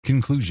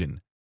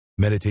Conclusion.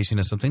 Meditation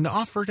is something to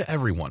offer to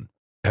everyone.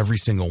 Every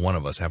single one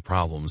of us have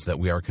problems that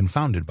we are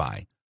confounded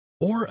by,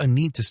 or a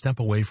need to step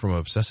away from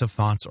obsessive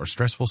thoughts or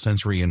stressful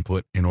sensory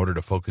input in order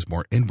to focus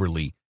more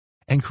inwardly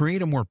and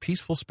create a more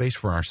peaceful space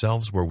for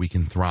ourselves where we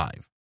can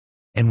thrive.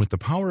 And with the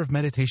power of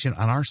meditation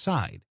on our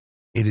side,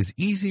 it is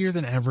easier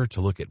than ever to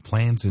look at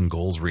plans and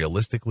goals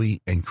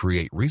realistically and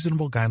create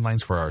reasonable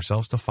guidelines for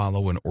ourselves to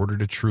follow in order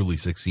to truly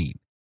succeed.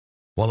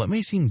 While it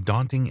may seem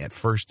daunting at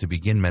first to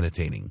begin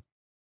meditating,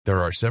 there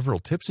are several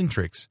tips and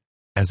tricks,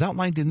 as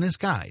outlined in this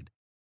guide,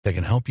 that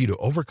can help you to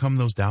overcome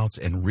those doubts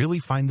and really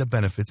find the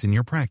benefits in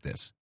your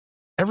practice.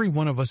 Every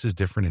one of us is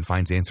different and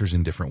finds answers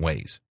in different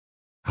ways.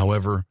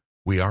 However,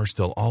 we are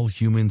still all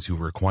humans who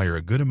require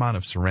a good amount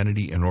of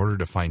serenity in order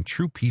to find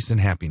true peace and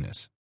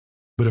happiness.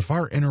 But if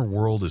our inner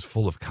world is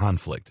full of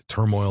conflict,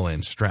 turmoil,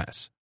 and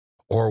stress,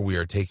 or we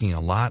are taking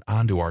a lot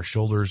onto our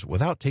shoulders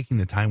without taking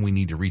the time we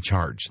need to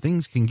recharge,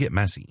 things can get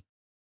messy.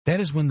 That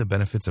is when the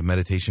benefits of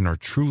meditation are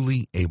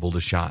truly able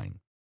to shine.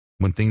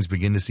 When things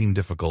begin to seem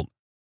difficult,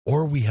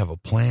 or we have a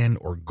plan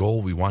or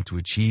goal we want to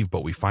achieve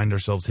but we find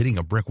ourselves hitting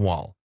a brick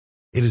wall,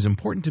 it is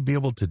important to be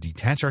able to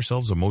detach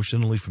ourselves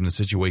emotionally from the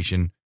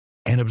situation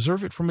and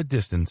observe it from a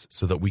distance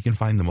so that we can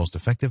find the most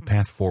effective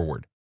path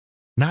forward.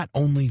 Not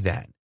only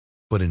that,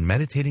 but in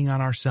meditating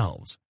on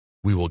ourselves,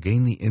 we will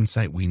gain the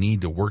insight we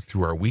need to work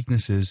through our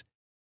weaknesses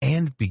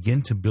and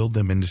begin to build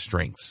them into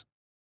strengths.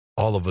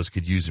 All of us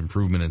could use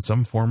improvement in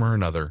some form or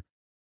another,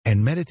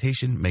 and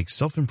meditation makes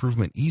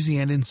self-improvement easy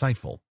and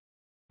insightful,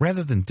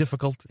 rather than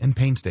difficult and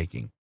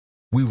painstaking.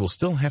 We will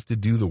still have to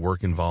do the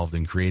work involved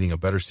in creating a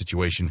better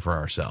situation for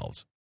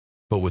ourselves.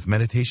 But with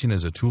meditation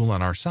as a tool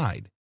on our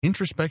side,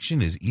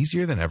 introspection is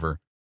easier than ever,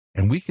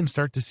 and we can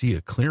start to see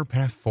a clear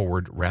path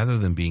forward rather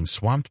than being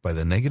swamped by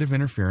the negative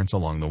interference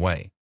along the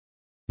way.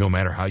 No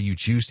matter how you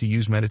choose to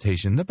use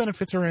meditation, the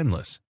benefits are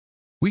endless.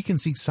 We can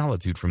seek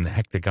solitude from the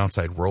hectic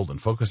outside world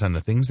and focus on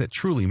the things that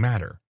truly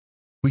matter.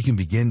 We can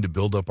begin to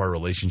build up our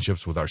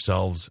relationships with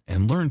ourselves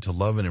and learn to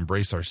love and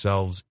embrace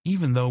ourselves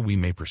even though we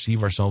may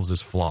perceive ourselves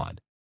as flawed.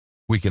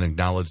 We can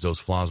acknowledge those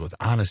flaws with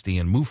honesty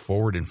and move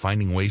forward in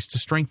finding ways to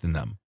strengthen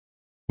them.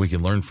 We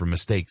can learn from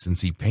mistakes and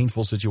see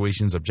painful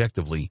situations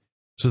objectively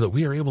so that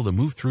we are able to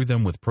move through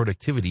them with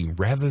productivity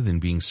rather than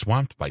being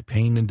swamped by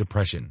pain and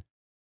depression.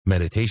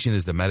 Meditation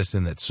is the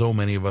medicine that so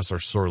many of us are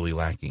sorely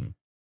lacking,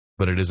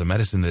 but it is a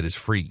medicine that is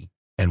free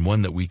and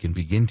one that we can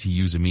begin to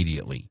use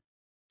immediately.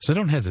 So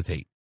don't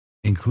hesitate.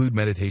 Include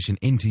meditation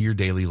into your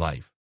daily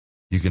life.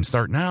 You can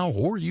start now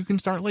or you can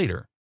start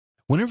later.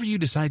 Whenever you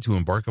decide to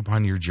embark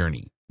upon your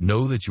journey,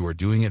 know that you are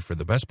doing it for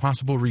the best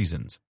possible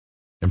reasons.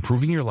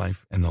 Improving your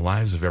life and the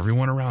lives of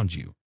everyone around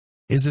you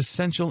is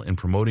essential in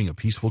promoting a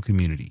peaceful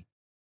community.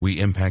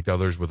 We impact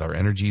others with our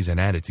energies and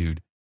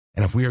attitude,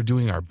 and if we are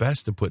doing our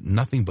best to put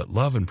nothing but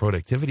love and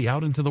productivity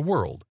out into the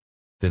world,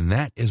 then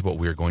that is what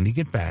we are going to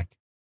get back,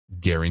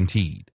 guaranteed.